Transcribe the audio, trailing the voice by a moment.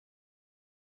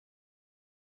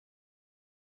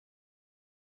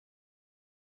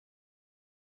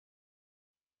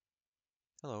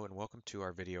Hello and welcome to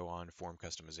our video on form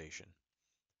customization.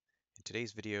 In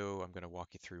today's video, I'm going to walk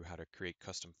you through how to create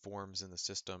custom forms in the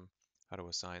system, how to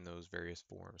assign those various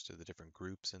forms to the different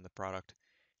groups in the product,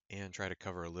 and try to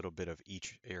cover a little bit of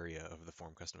each area of the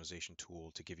form customization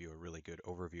tool to give you a really good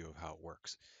overview of how it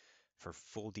works. For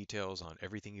full details on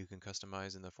everything you can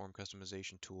customize in the form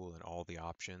customization tool and all the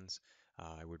options,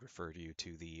 I would refer you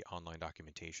to the online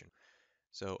documentation.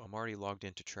 So I'm already logged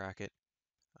in to track it.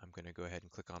 I'm going to go ahead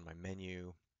and click on my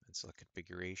menu and select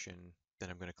configuration. Then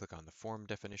I'm going to click on the form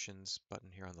definitions button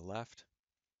here on the left,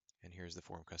 and here's the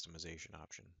form customization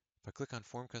option. If I click on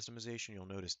form customization, you'll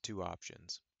notice two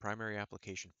options: primary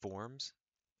application forms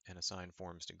and assign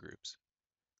forms to groups.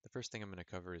 The first thing I'm going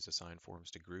to cover is assign forms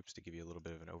to groups to give you a little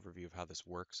bit of an overview of how this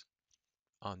works.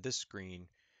 On this screen,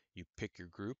 you pick your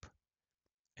group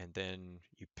and then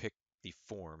you pick the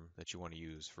form that you want to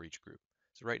use for each group.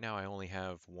 So right now I only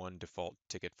have one default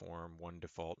ticket form, one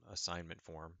default assignment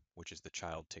form, which is the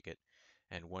child ticket,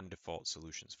 and one default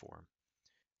solutions form.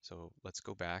 So let's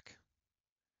go back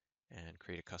and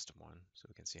create a custom one so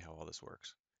we can see how all this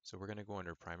works. So we're going to go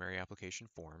under primary application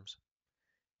forms.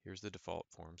 Here's the default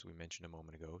forms we mentioned a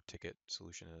moment ago: ticket,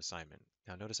 solution, and assignment.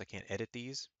 Now notice I can't edit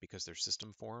these because they're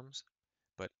system forms,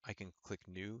 but I can click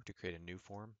new to create a new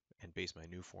form and base my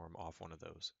new form off one of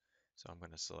those. So I'm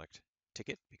going to select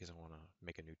ticket because I want to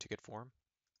make a new ticket form.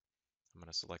 I'm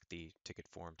going to select the ticket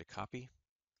form to copy,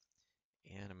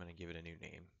 and I'm going to give it a new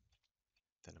name.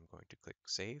 Then I'm going to click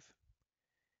save,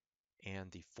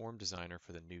 and the form designer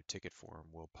for the new ticket form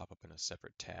will pop up in a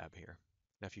separate tab here.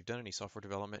 Now, if you've done any software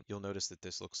development, you'll notice that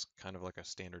this looks kind of like a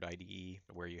standard IDE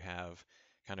where you have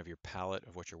kind of your palette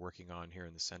of what you're working on here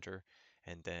in the center.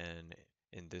 And then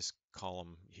in this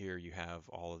column here, you have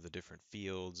all of the different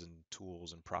fields and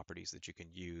tools and properties that you can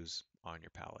use on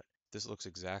your palette. This looks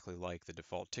exactly like the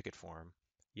default ticket form,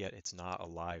 yet it's not a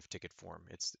live ticket form.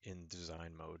 It's in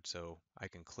design mode. So I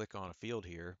can click on a field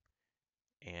here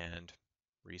and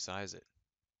resize it,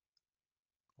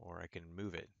 or I can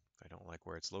move it if I don't like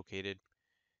where it's located.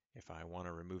 If I want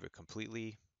to remove it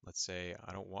completely, let's say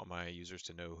I don't want my users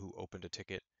to know who opened a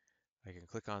ticket, I can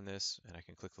click on this and I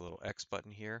can click the little X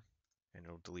button here and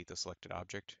it'll delete the selected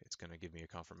object. It's going to give me a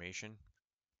confirmation,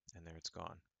 and there it's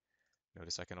gone.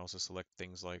 Notice I can also select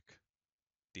things like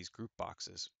these group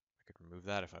boxes. I could remove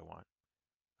that if I want.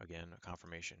 Again, a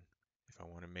confirmation. If I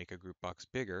want to make a group box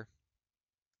bigger,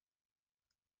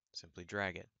 simply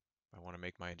drag it. If I want to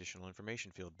make my additional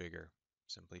information field bigger,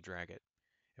 simply drag it.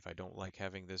 If I don't like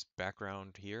having this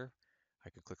background here, I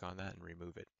can click on that and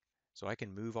remove it. So I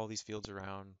can move all these fields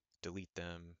around, delete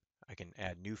them. I can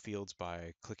add new fields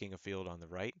by clicking a field on the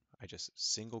right. I just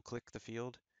single click the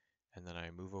field, and then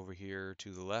I move over here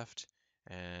to the left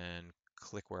and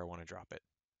click where I want to drop it,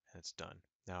 and it's done.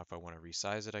 Now, if I want to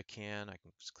resize it, I can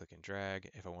just click and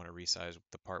drag. If I want to resize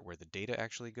the part where the data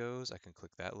actually goes, I can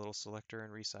click that little selector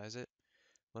and resize it.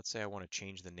 Let's say I want to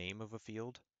change the name of a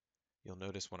field. You'll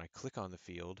notice when I click on the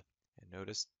field, and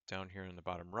notice down here in the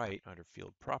bottom right under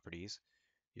field properties,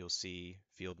 you'll see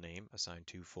field name assigned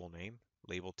to full name,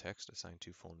 label text assigned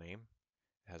to full name.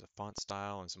 It has a font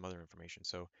style and some other information.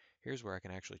 So here's where I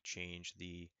can actually change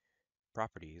the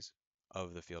properties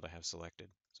of the field I have selected.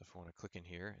 So if I want to click in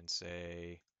here and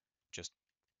say just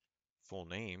full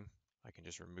name, I can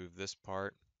just remove this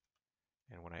part,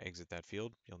 and when I exit that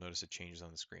field, you'll notice it changes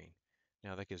on the screen.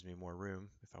 Now that gives me more room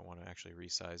if I want to actually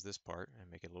resize this part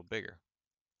and make it a little bigger.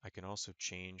 I can also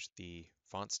change the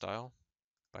font style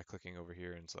by clicking over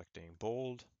here and selecting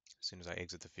bold. As soon as I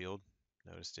exit the field,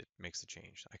 notice it makes the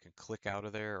change. I can click out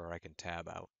of there or I can tab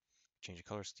out. Change the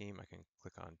color scheme, I can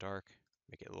click on dark,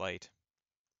 make it light,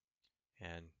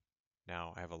 and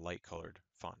now I have a light colored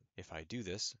font. If I do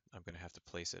this, I'm going to have to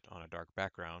place it on a dark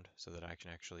background so that I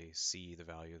can actually see the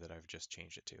value that I've just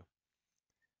changed it to.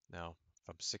 Now, if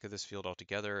I'm sick of this field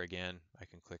altogether, again, I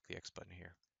can click the X button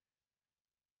here.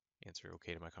 Answer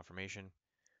OK to my confirmation.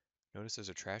 Notice there's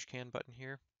a trash can button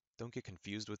here. Don't get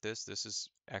confused with this. This is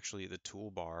actually the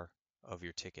toolbar of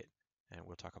your ticket, and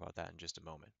we'll talk about that in just a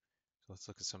moment. So let's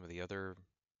look at some of the other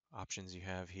options you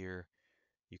have here.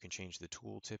 You can change the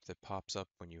tooltip that pops up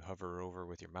when you hover over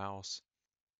with your mouse.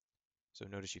 So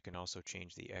notice you can also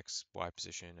change the X, Y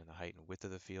position and the height and width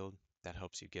of the field. That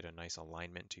helps you get a nice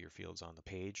alignment to your fields on the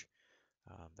page.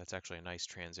 That's actually a nice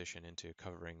transition into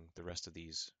covering the rest of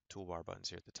these toolbar buttons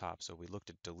here at the top. So we looked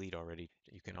at delete already.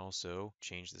 You can also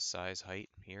change the size height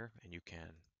here, and you can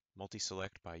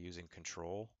multi-select by using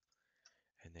control,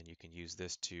 and then you can use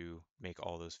this to make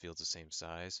all those fields the same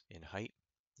size in height.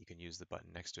 You can use the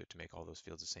button next to it to make all those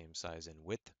fields the same size in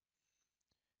width.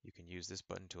 You can use this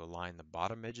button to align the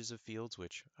bottom edges of fields,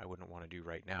 which I wouldn't want to do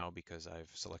right now because I've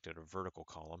selected a vertical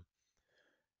column.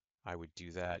 I would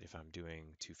do that if I'm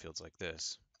doing two fields like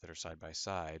this that are side by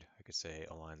side. I could say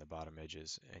align the bottom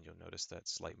edges, and you'll notice that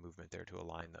slight movement there to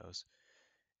align those.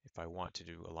 If I want to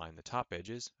do align the top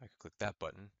edges, I could click that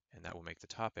button, and that will make the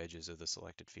top edges of the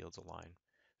selected fields align.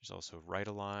 There's also right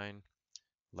align,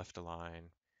 left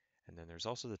align, and then there's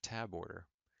also the tab order.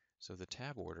 So the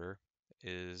tab order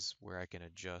is where I can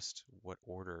adjust what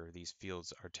order these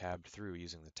fields are tabbed through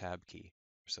using the tab key.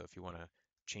 So if you want to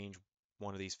change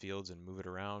one of these fields and move it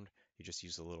around, you just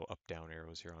use the little up down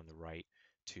arrows here on the right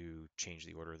to change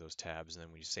the order of those tabs. And then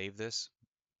when you save this,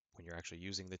 when you're actually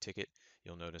using the ticket,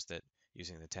 you'll notice that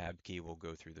using the tab key will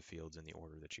go through the fields in the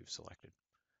order that you've selected.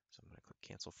 So I'm going to click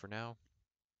cancel for now.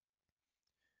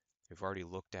 We've already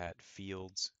looked at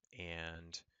fields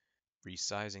and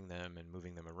resizing them and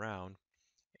moving them around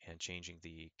and changing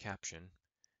the caption.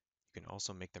 You can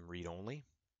also make them read-only.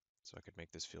 So I could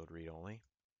make this field read-only.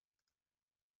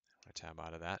 I tab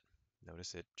out of that.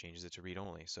 Notice it changes it to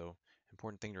read-only. So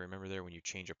important thing to remember there, when you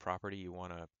change a property, you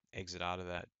want to exit out of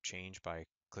that change by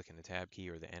clicking the tab key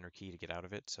or the enter key to get out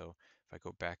of it. So if I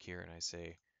go back here and I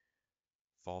say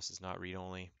false is not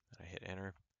read-only, and I hit enter,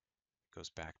 it goes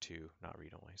back to not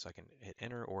read-only. So I can hit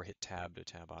enter or hit tab to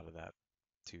tab out of that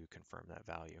to confirm that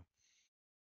value.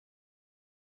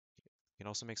 You can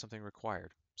also make something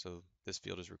required. So this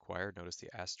field is required. Notice the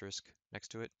asterisk next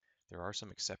to it. There are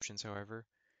some exceptions, however.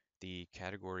 The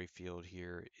category field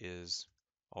here is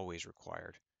always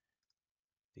required.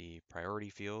 The priority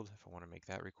field, if I want to make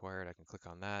that required, I can click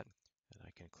on that, and I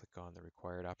can click on the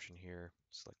required option here,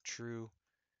 select true,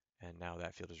 and now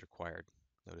that field is required.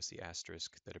 Notice the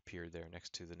asterisk that appeared there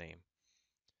next to the name.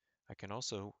 I can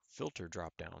also filter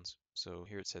dropdowns. So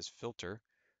here it says filter.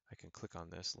 I can click on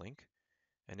this link,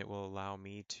 and it will allow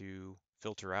me to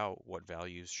filter out what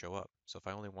values show up. So if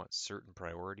I only want certain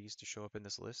priorities to show up in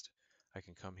this list, I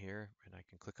can come here and I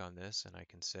can click on this and I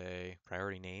can say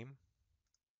priority name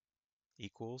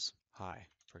equals high,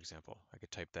 for example. I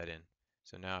could type that in.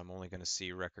 So now I'm only going to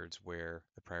see records where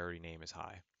the priority name is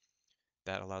high.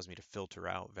 That allows me to filter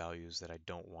out values that I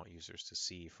don't want users to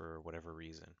see for whatever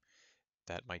reason.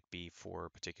 That might be for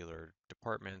particular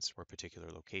departments or particular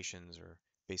locations or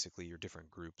basically your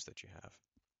different groups that you have.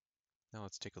 Now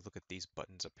let's take a look at these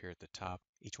buttons up here at the top.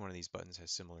 Each one of these buttons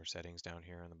has similar settings down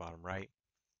here on the bottom right.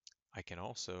 I can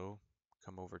also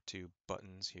come over to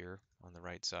buttons here on the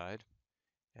right side,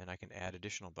 and I can add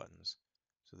additional buttons.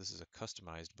 So this is a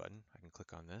customized button. I can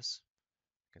click on this.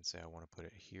 I can say I want to put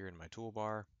it here in my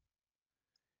toolbar,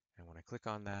 and when I click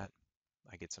on that,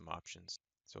 I get some options.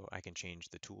 So I can change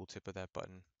the tooltip of that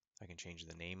button. I can change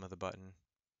the name of the button,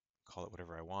 call it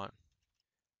whatever I want.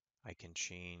 I can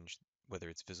change whether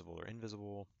it's visible or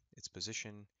invisible, its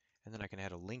position, and then I can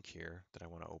add a link here that I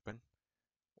want to open,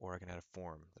 or I can add a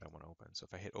form that I want to open. So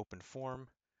if I hit open form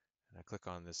and I click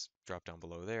on this drop down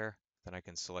below there, then I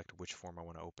can select which form I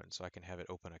want to open. So I can have it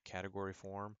open a category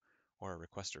form or a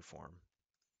requester form.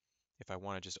 If I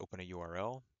want to just open a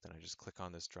URL, then I just click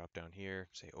on this drop down here,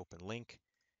 say open link,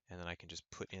 and then I can just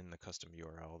put in the custom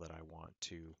URL that I want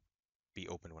to be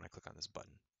open when I click on this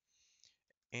button.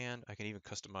 And I can even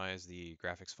customize the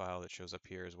graphics file that shows up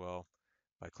here as well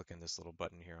by clicking this little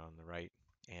button here on the right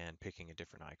and picking a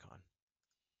different icon.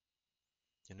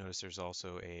 You'll notice there's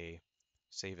also a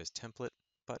Save as Template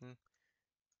button.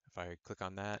 If I click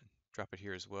on that, drop it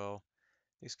here as well,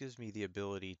 this gives me the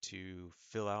ability to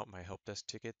fill out my help desk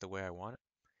ticket the way I want it,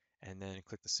 and then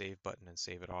click the Save button and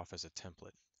save it off as a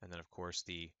template. And then of course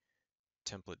the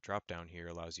template drop down here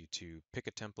allows you to pick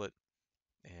a template,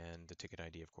 and the ticket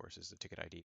ID of course is the ticket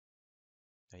ID.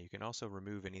 Now you can also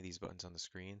remove any of these buttons on the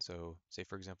screen. So say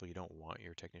for example you don't want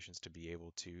your technicians to be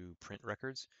able to print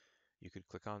records, you could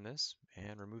click on this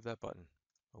and remove that button.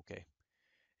 Okay.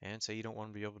 And say you don't want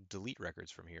to be able to delete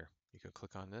records from here. You could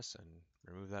click on this and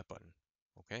remove that button.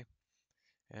 Okay.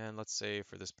 And let's say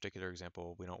for this particular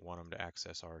example, we don't want them to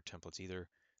access our templates either.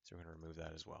 So we're going to remove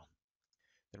that as well.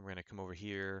 Then we're going to come over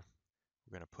here.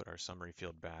 We're going to put our summary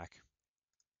field back,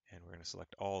 and we're going to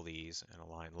select all these and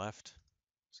align left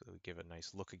so that we give it a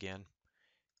nice look again.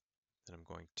 Then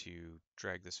I'm going to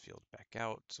drag this field back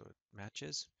out so it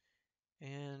matches.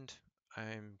 And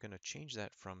I'm going to change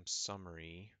that from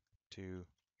summary to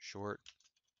short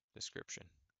description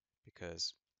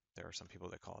because there are some people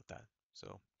that call it that.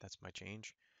 So that's my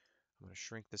change. I'm going to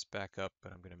shrink this back up,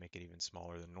 but I'm going to make it even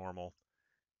smaller than normal.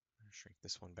 I'm going to shrink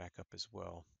this one back up as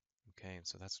well. Okay, and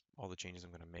so that's all the changes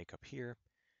I'm going to make up here.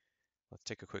 Let's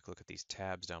take a quick look at these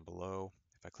tabs down below.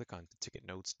 If I click on the Ticket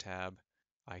Notes tab,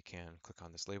 I can click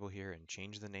on this label here and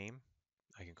change the name.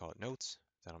 I can call it Notes,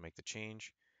 That'll make the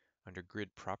change. Under grid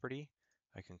property,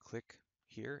 I can click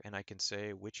here and I can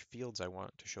say which fields I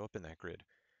want to show up in that grid.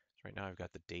 So right now I've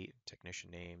got the date,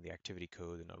 technician name, the activity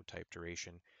code, the node type,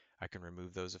 duration. I can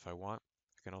remove those if I want.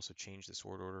 I can also change the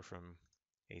sort order from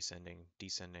ascending,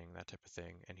 descending, that type of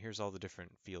thing. And here's all the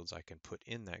different fields I can put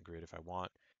in that grid if I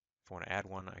want. If I want to add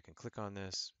one, I can click on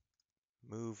this,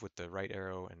 move with the right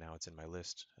arrow, and now it's in my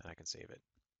list and I can save it.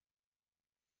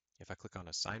 If I click on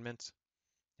assignment,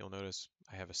 you'll notice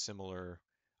I have a similar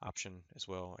option as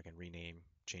well. I can rename,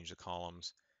 change the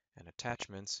columns, and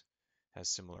attachments has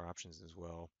similar options as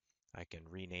well. I can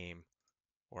rename,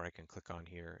 or I can click on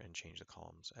here and change the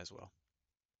columns as well.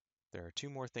 There are two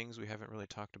more things we haven't really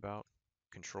talked about.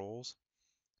 Controls.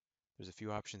 There's a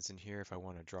few options in here. If I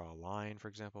want to draw a line, for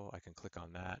example, I can click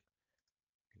on that,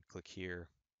 I can click here,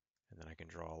 and then I can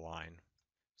draw a line.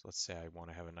 So let's say I want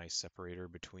to have a nice separator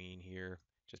between here,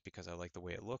 just because I like the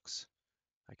way it looks,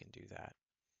 I can do that.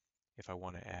 If I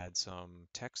want to add some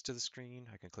text to the screen,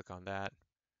 I can click on that,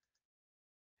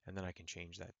 and then I can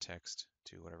change that text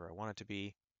to whatever I want it to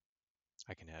be.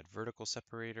 I can add vertical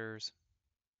separators.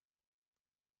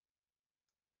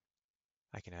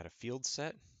 I can add a field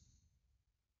set,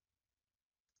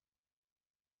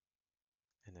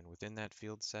 and then within that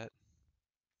field set,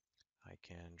 I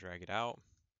can drag it out,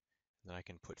 and then I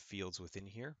can put fields within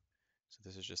here. So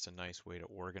this is just a nice way to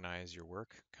organize your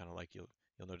work, kind of like you'll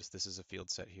notice this is a field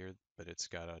set here, but it's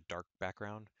got a dark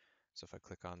background. So if I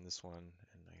click on this one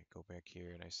and I go back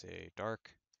here and I say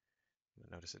dark,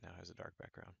 notice it now has a dark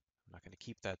background. I'm not going to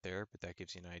keep that there, but that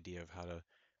gives you an idea of how to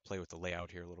play with the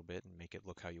layout here a little bit and make it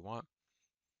look how you want.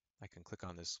 I can click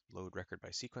on this load record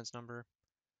by sequence number,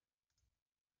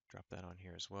 drop that on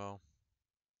here as well.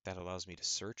 That allows me to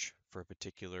search for a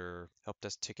particular help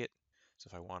desk ticket. So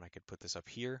if I want, I could put this up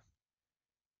here,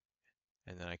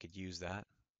 and then I could use that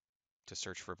to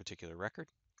search for a particular record.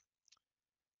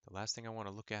 The last thing I want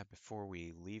to look at before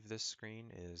we leave this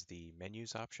screen is the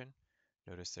menus option.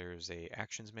 Notice there's a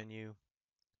actions menu,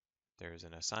 there's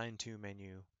an assign to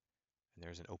menu, and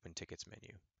there's an open tickets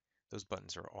menu. Those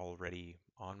buttons are already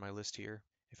on my list here.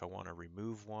 If I want to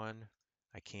remove one,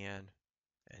 I can,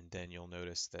 and then you'll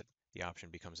notice that the option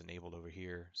becomes enabled over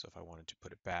here. So if I wanted to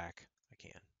put it back, I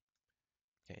can.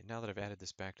 Okay, now that I've added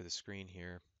this back to the screen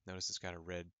here, notice it's got a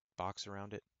red box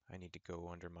around it. I need to go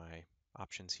under my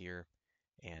options here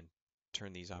and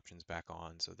turn these options back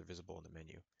on so they're visible in the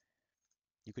menu.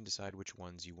 You can decide which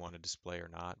ones you want to display or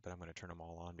not, but I'm going to turn them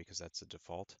all on because that's the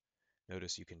default.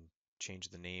 Notice you can change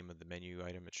the name of the menu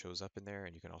item that shows up in there,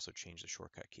 and you can also change the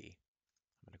shortcut key.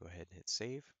 I'm going to go ahead and hit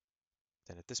save.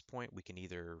 Then at this point, we can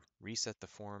either reset the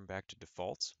form back to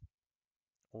defaults,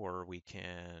 or we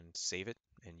can save it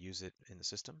and use it in the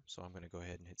system. So I'm going to go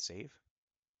ahead and hit save.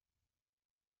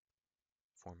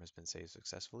 Form has been saved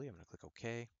successfully. I'm going to click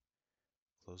OK,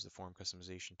 close the form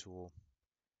customization tool.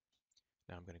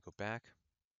 Now I'm going to go back,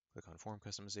 click on form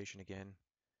customization again,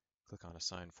 click on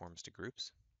assign forms to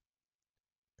groups,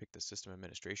 pick the system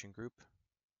administration group,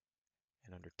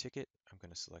 and under ticket, I'm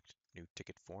going to select new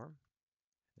ticket form,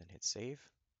 then hit save.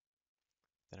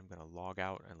 Then I'm going to log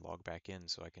out and log back in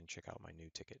so I can check out my new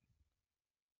ticket.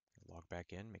 Log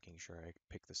back in, making sure I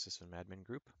pick the system admin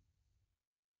group.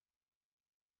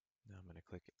 Now I'm going to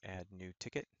click add new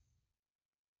ticket.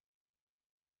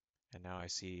 And now I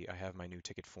see I have my new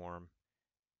ticket form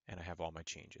and I have all my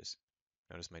changes.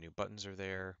 Notice my new buttons are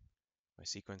there. My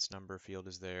sequence number field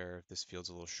is there. This field's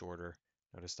a little shorter.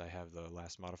 Notice I have the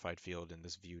last modified field in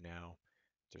this view now.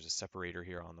 There's a separator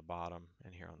here on the bottom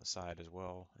and here on the side as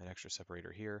well, an extra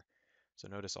separator here. So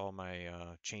notice all my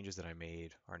changes that I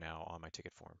made are now on my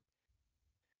ticket form.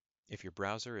 If your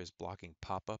browser is blocking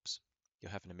pop-ups,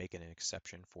 you'll have to make an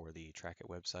exception for the Trackit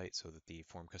website so that the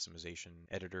form customization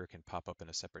editor can pop up in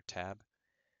a separate tab.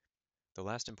 The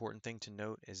last important thing to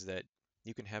note is that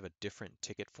you can have a different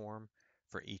ticket form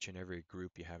for each and every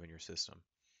group you have in your system.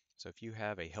 So if you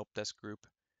have a help desk group,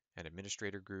 an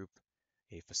administrator group,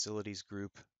 a facilities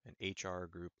group, an HR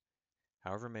group,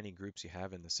 however many groups you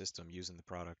have in the system using the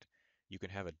product, you can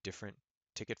have a different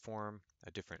ticket form,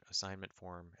 a different assignment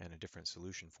form, and a different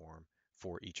solution form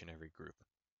for each and every group.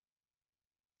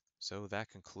 So that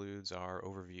concludes our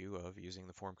overview of using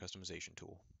the form customization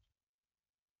tool.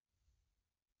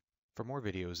 For more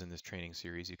videos in this training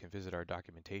series, you can visit our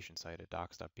documentation site at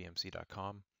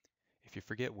docs.bmc.com. If you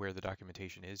forget where the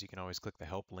documentation is, you can always click the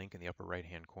help link in the upper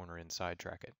right-hand corner inside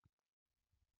Trackit.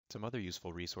 Some other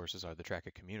useful resources are the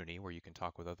Trackit community, where you can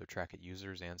talk with other Trackit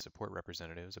users and support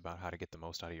representatives about how to get the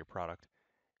most out of your product.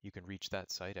 You can reach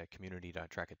that site at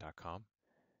community.trackit.com.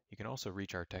 You can also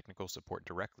reach our technical support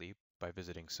directly by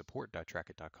visiting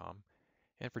support.trackit.com.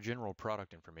 And for general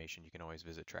product information, you can always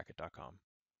visit trackit.com.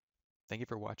 Thank you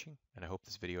for watching, and I hope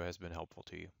this video has been helpful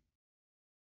to you.